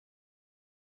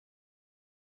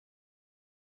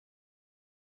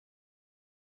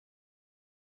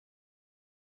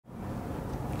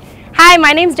Hi,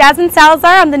 my name's Jasmine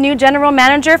Salazar. I'm the new general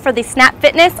manager for the Snap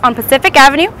Fitness on Pacific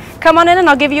Avenue. Come on in and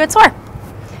I'll give you a tour.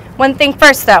 One thing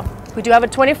first though, we do have a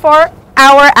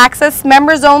 24-hour access,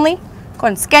 members only. Go ahead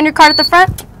and scan your card at the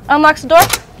front, unlocks the door,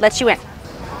 lets you in.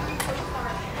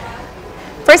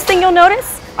 First thing you'll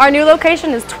notice, our new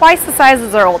location is twice the size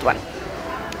as our old one.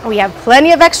 We have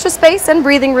plenty of extra space and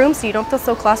breathing room so you don't feel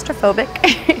so claustrophobic.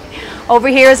 Over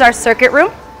here is our circuit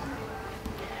room.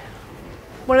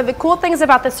 One of the cool things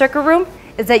about the circuit room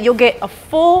is that you'll get a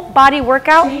full body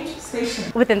workout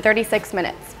within 36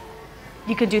 minutes.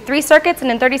 You can do 3 circuits and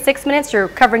in 36 minutes you're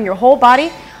covering your whole body.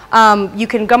 You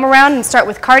can gum around and start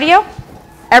with cardio.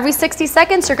 Every 60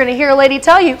 seconds you're going to hear a lady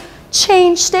tell you,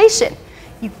 change station.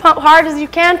 You pump hard as you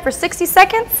can for 60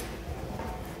 seconds,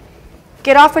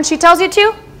 get off when she tells you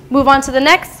to, move on to the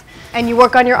next, and you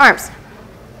work on your arms.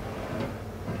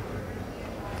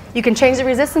 You can change the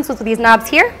resistance with these knobs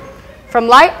here, from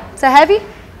light to heavy,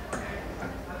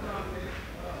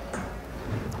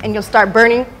 and you'll start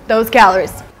burning those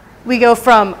calories. We go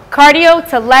from cardio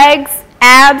to legs,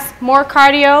 abs, more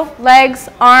cardio, legs,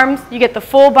 arms. You get the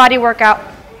full body workout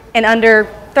in under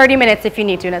 30 minutes if you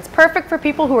need to. And it's perfect for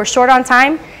people who are short on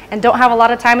time and don't have a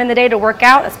lot of time in the day to work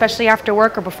out, especially after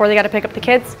work or before they got to pick up the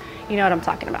kids. You know what I'm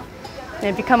talking about. And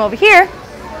if you come over here,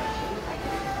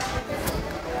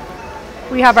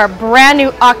 we have our brand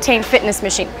new Octane fitness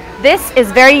machine. This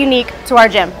is very unique to our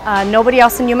gym. Nobody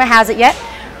else in Yuma has it yet.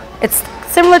 It's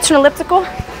similar to an elliptical.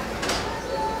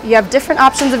 You have different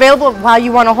options available of how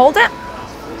you want to hold it.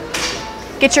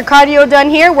 Get your cardio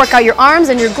done here, work out your arms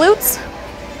and your glutes.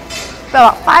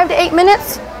 About 5 to 8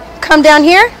 minutes, come down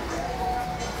here,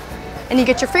 and you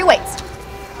get your free weights.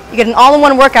 You get an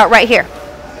all-in-one workout right here.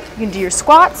 You can do your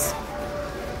squats,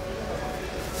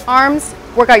 arms,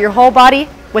 work out your whole body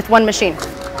with one machine.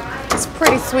 It's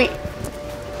pretty sweet.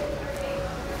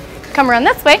 Come around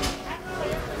this way.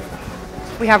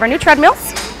 We have our new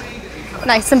treadmills.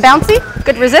 Nice and bouncy,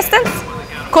 good resistance.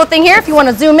 Cool thing here, if you want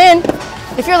to zoom in,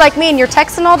 if you're like me and you're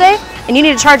texting all day and you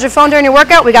need to charge your phone during your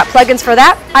workout, we got plugins for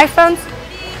that. iPhones,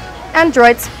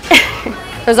 Androids.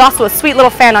 There's also a sweet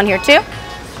little fan on here too.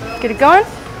 Get it going.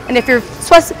 And if you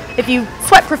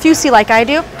sweat profusely like I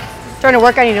do during a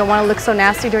workout and you don't want to look so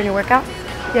nasty during your workout,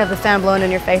 you have the fan blowing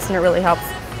in your face and it really helps.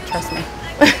 Trust me.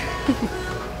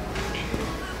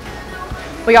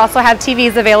 We also have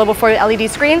TVs available for LED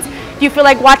screens. If you feel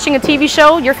like watching a TV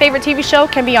show, your favorite TV show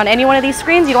can be on any one of these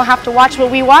screens. You don't have to watch what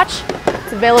we watch.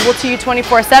 It's available to you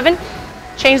 24/7.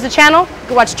 Change the channel. You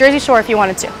can watch Jersey Shore if you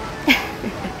wanted to.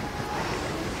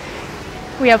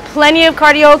 We have plenty of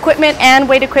cardio equipment and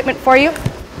weight equipment for you.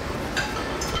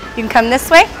 You can come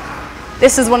this way.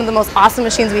 This is one of the most awesome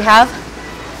machines we have.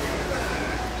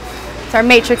 It's our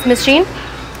Matrix machine.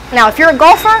 Now, if you're a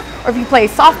golfer or if you play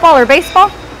softball or baseball,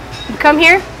 you come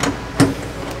here,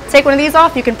 take one of these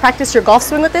off. You can practice your golf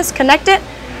swing with this, connect it,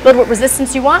 build what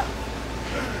resistance you want,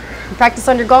 and practice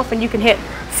on your golf, and you can hit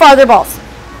farther balls.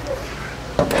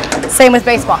 Same with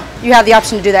baseball. You have the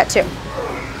option to do that too.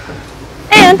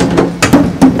 And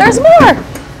there's more.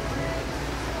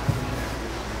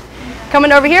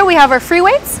 Coming over here, we have our free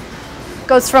weights.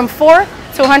 Goes from 4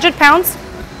 to 100 pounds.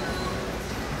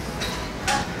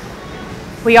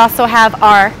 We also have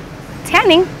our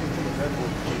tanning,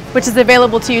 which is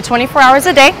available to you 24 hours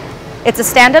a day. It's a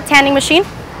stand-up tanning machine.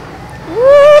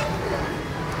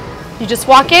 You just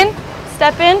walk in,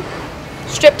 step in,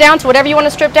 strip down to whatever you want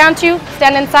to strip down to,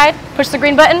 stand inside, push the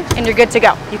green button, and you're good to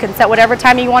go. You can set whatever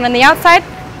time you want on the outside,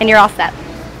 and you're all set.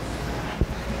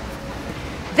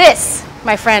 This,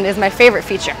 my friend, is my favorite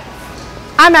feature.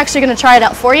 I'm actually going to try it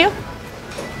out for you.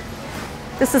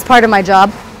 This is part of my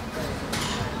job.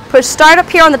 Push start up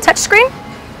here on the touch screen,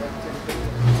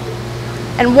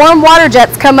 and warm water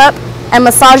jets come up and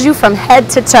massage you from head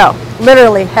to toe,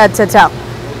 literally head to toe.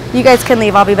 You guys can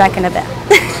leave, I'll be back in a bit.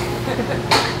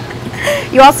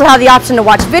 You also have the option to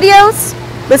watch videos,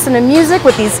 listen to music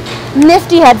with these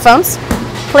nifty headphones,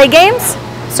 play games,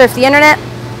 surf the internet,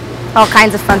 all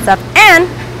kinds of fun stuff. And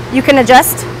you can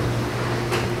adjust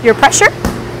your pressure,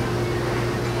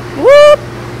 whoop,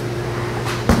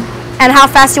 and how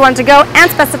fast you want it to go, and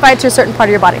specify it to a certain part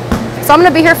of your body. So I'm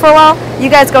going to be here for a while.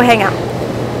 You guys go hang out.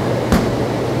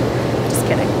 Just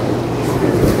kidding.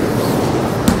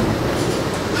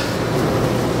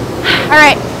 All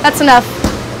right, that's enough.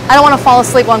 I don't want to fall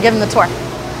asleep while I'm giving the tour.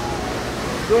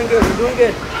 Doing good, we're doing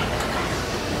good.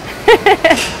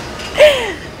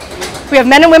 We have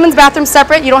men and women's bathrooms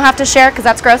separate. You don't have to share because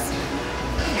that's gross.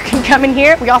 You can come in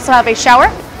here. We also have a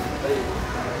shower.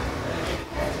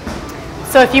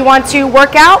 So if you want to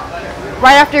work out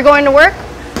right after you're going to work,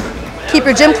 keep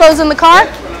your gym clothes in the car,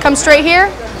 come straight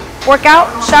here, work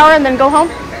out, shower, and then go home.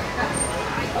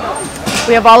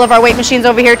 We have all of our weight machines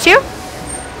over here too.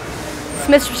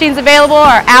 Smith's machine's available.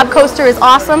 Our ab coaster is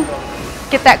awesome.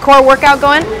 Get that core workout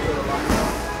going.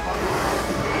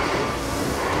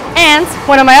 And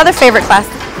one of my other favorite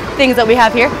things that we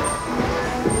have here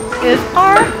is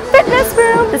our fitness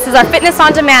room. This is our fitness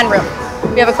on demand room.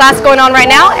 We have a class going on right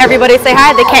now. Everybody say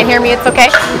hi. They can't hear me, it's okay.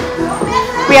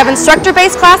 We have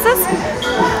instructor-based classes.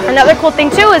 Another cool thing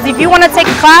too is if you want to take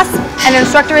a class and an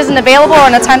instructor isn't available or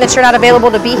on a time that you're not available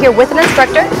to be here with an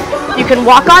instructor, you can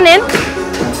walk on in.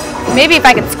 Maybe if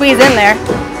I could squeeze in there.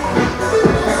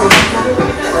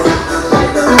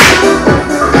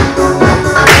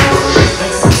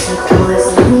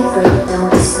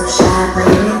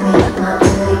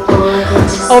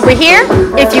 Over here,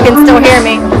 if you can still hear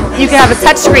me, you can have a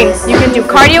touch screen. You can do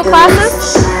cardio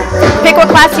classes, pick what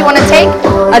class you want to take.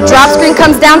 A drop screen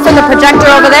comes down from the projector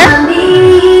over there.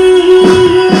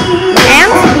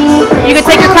 And you can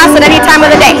take your class at any time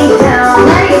of the day.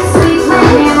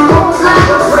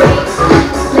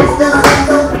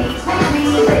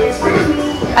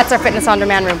 That's our fitness on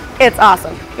demand room. It's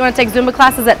awesome. You want to take Zumba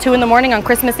classes at 2 in the morning on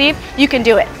Christmas Eve? You can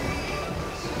do it.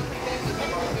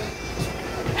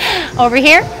 Over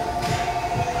here.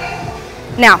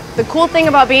 Now, the cool thing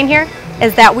about being here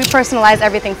is that we personalize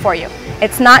everything for you.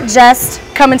 It's not just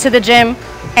come into the gym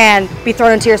and be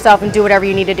thrown into yourself and do whatever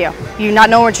you need to do. You not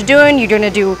know what you're doing, you're going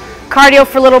to do cardio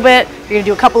for a little bit, you're going to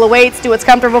do a couple of weights, do what's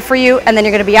comfortable for you, and then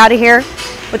you're going to be out of here.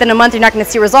 Within a month, you're not going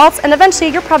to see results, and eventually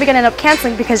you're probably going to end up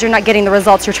canceling because you're not getting the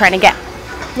results you're trying to get.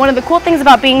 One of the cool things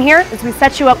about being here is we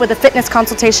set you up with a fitness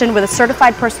consultation with a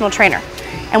certified personal trainer.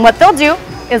 And what they'll do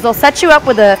is they'll set you up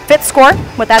with a fit score.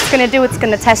 What that's going to do, it's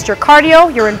going to test your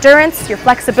cardio, your endurance, your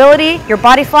flexibility, your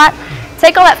body flat.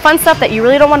 Take all that fun stuff that you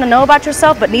really don't want to know about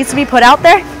yourself but needs to be put out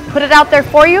there, put it out there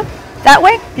for you. That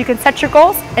way you can set your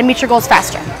goals and meet your goals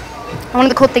faster. And one of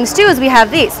the cool things too is we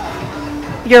have these.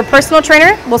 Your personal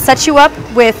trainer will set you up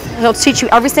with, he'll teach you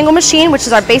every single machine, which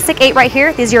is our basic 8 right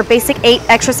here. These are your basic 8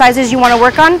 exercises you want to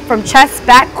work on, from chest,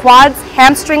 back, quads,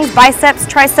 hamstrings, biceps,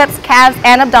 triceps, calves,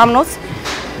 and abdominals.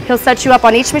 He'll set you up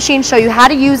on each machine, show you how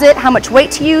to use it, how much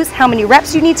weight to use, how many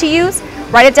reps you need to use.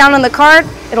 Write it down on the card.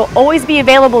 It'll always be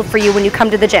available for you when you come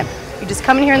to the gym. You just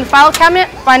come in here in the file cabinet,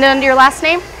 find it under your last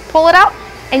name, pull it out,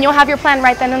 and you'll have your plan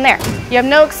right then and there. You have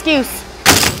no excuse.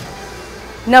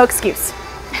 No excuse.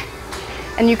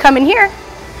 And you come in here,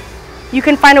 you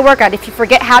can find a workout. If you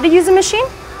forget how to use a machine,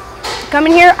 come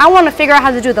in here, I want to figure out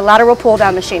how to do the lateral pull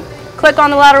down machine. Click on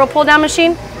the lateral pull down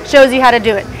machine, shows you how to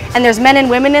do it. And there's men and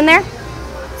women in there,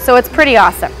 so it's pretty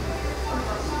awesome.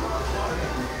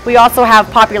 We also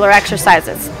have popular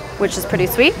exercises, which is pretty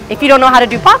sweet. If you don't know how to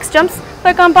do box jumps,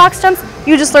 click on box jumps,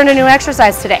 you just learned a new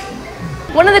exercise today.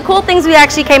 One of the cool things we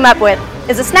actually came up with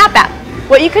is a Snap app.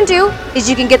 What you can do is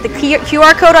you can get the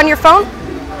QR code on your phone,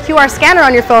 QR scanner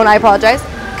on your phone, I apologize.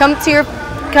 Come up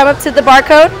to the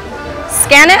barcode,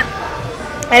 scan it,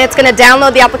 and it's going to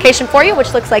download the application for you,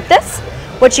 which looks like this.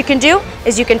 What you can do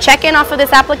is you can check in off of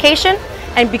this application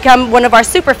and become one of our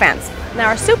super fans. Now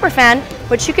our super fan,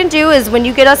 what you can do is when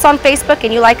you get us on Facebook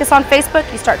and you like us on Facebook,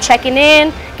 you start checking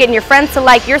in, getting your friends to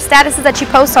like your statuses that you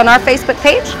post on our Facebook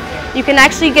page. You can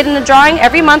actually get in a drawing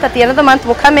every month. At the end of the month,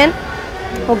 we'll come in,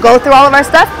 we'll go through all of our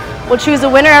stuff, we'll choose a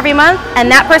winner every month,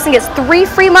 and that person gets 3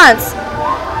 free months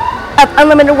of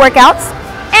unlimited workouts,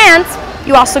 and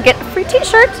you also get a free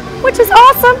t-shirt, which is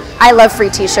awesome. I love free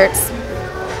t-shirts.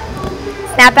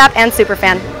 Snap app and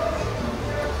Superfan.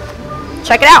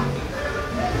 Check it out.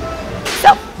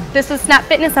 So, this is Snap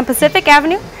Fitness on Pacific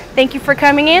Avenue. Thank you for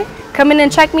coming in. Come in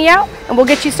and check me out, and we'll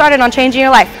get you started on changing your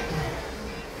life.